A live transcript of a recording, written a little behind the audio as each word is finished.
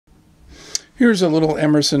Here's a little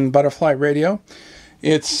Emerson Butterfly Radio.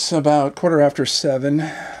 It's about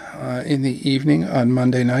 7:15 in the evening on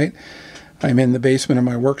Monday night. I'm in the basement of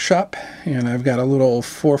my workshop, and I've got a little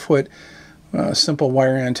 4-foot simple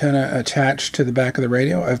wire antenna attached to the back of the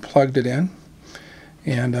radio. I've plugged it in,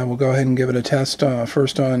 and we'll go ahead and give it a test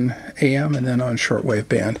first on AM and then on shortwave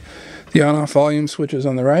band. The on-off volume switch is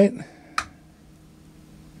on the right.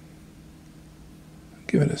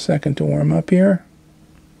 Give it a second to warm up here.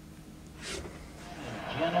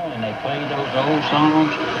 And they play those old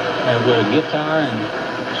songs with a guitar and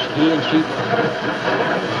ski and sheep.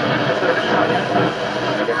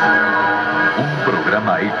 Un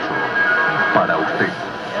programa hecho para usted.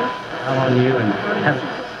 How on you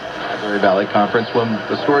and Valley Conference. When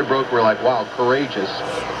the story broke, we're like, wow, courageous.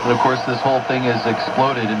 And of course, this whole thing has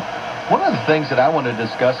exploded. And one of the things that I want to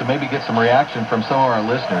discuss and maybe get some reaction from some of our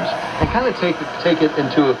listeners and kind of take it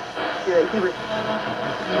into a...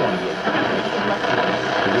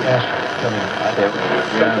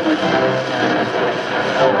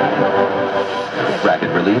 Rapid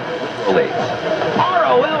relief, relief.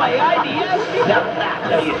 R-O-L-A-I-D-S? Now that's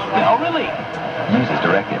how you spell relief. Uses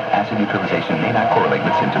directive. Acid neutralization may not correlate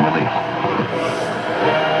with symptom relief.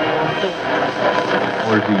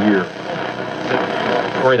 Where's the year?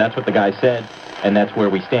 Sorry, that's what the guy said, and that's where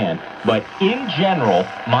we stand. But in general,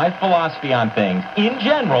 my philosophy on things, in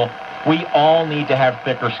general, we all need to have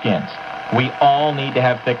thicker skins. We all need to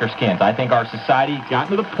have thicker skins. I think our society has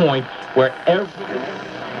gotten to the point where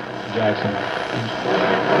Jackson.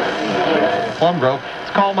 Plum Grove.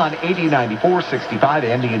 It's called on 809465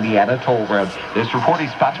 and the Indiana Toll Road. This report is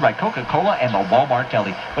sponsored by Coca-Cola and the Walmart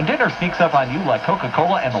Deli. When dinner sneaks up on you, let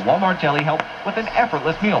Coca-Cola and the Walmart Deli help with an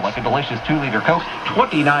effortless meal like a delicious 2-liter Coke,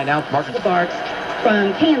 29-ounce market. Barks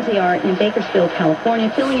from KNZR in Bakersfield, California,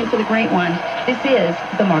 filling in for the great one. This is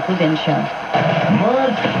the Mark Levin Show.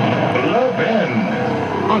 Mark Levin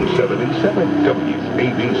on 77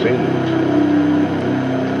 WABC.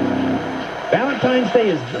 Valentine's Day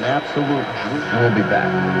is an absolute dream. We'll be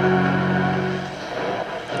back.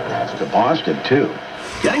 It's to Boston, too.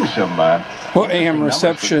 Getting some... Well, AM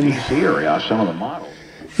reception... DC area, some of the models.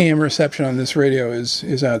 AM reception on this radio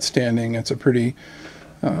is outstanding. It's a pretty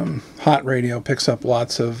hot radio. Picks up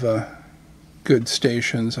lots of good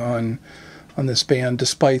stations on this band,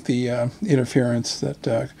 despite the interference that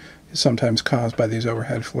is sometimes caused by these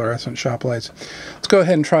overhead fluorescent shop lights. Let's go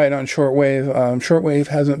ahead and try it on shortwave. Shortwave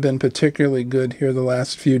hasn't been particularly good here the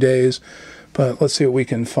last few days, but let's see what we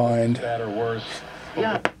can find. Bad or worse.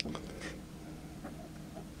 Yeah.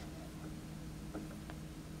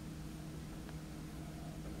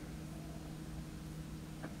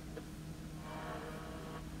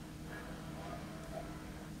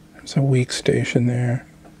 There's a weak station there.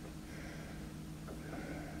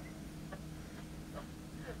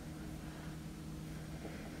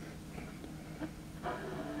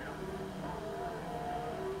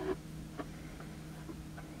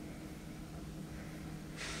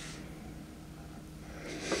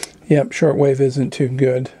 Yep, shortwave isn't too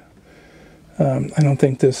good. I don't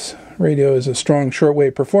think this radio is a strong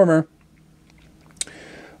shortwave performer,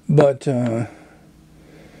 but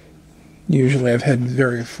usually I've had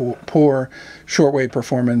very poor shortwave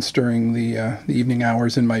performance during the evening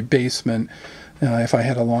hours in my basement. If I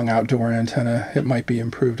had a long outdoor antenna, it might be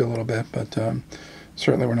improved a little bit, but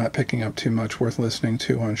certainly we're not picking up too much worth listening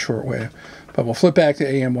to on shortwave. But we'll flip back to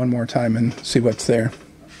AM one more time and see what's there.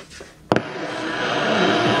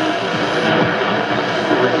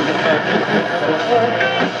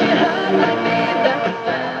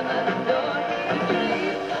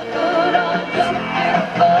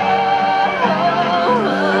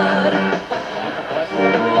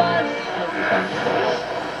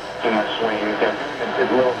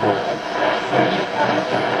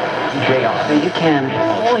 You can.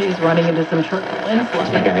 Oh, he's running into some turbulence.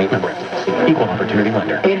 Equal opportunity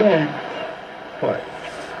lender. Hey, Dad. What?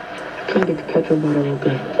 Can I get the petrol bottle real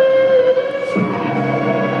quick?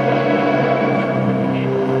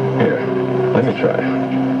 Here, let me try.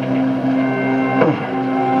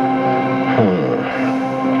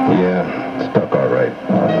 Yeah, stuck all right.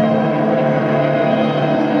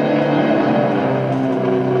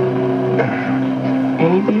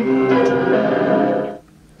 Anything?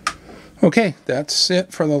 Okay, that's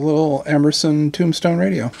it for the little Emerson Tombstone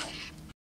Radio.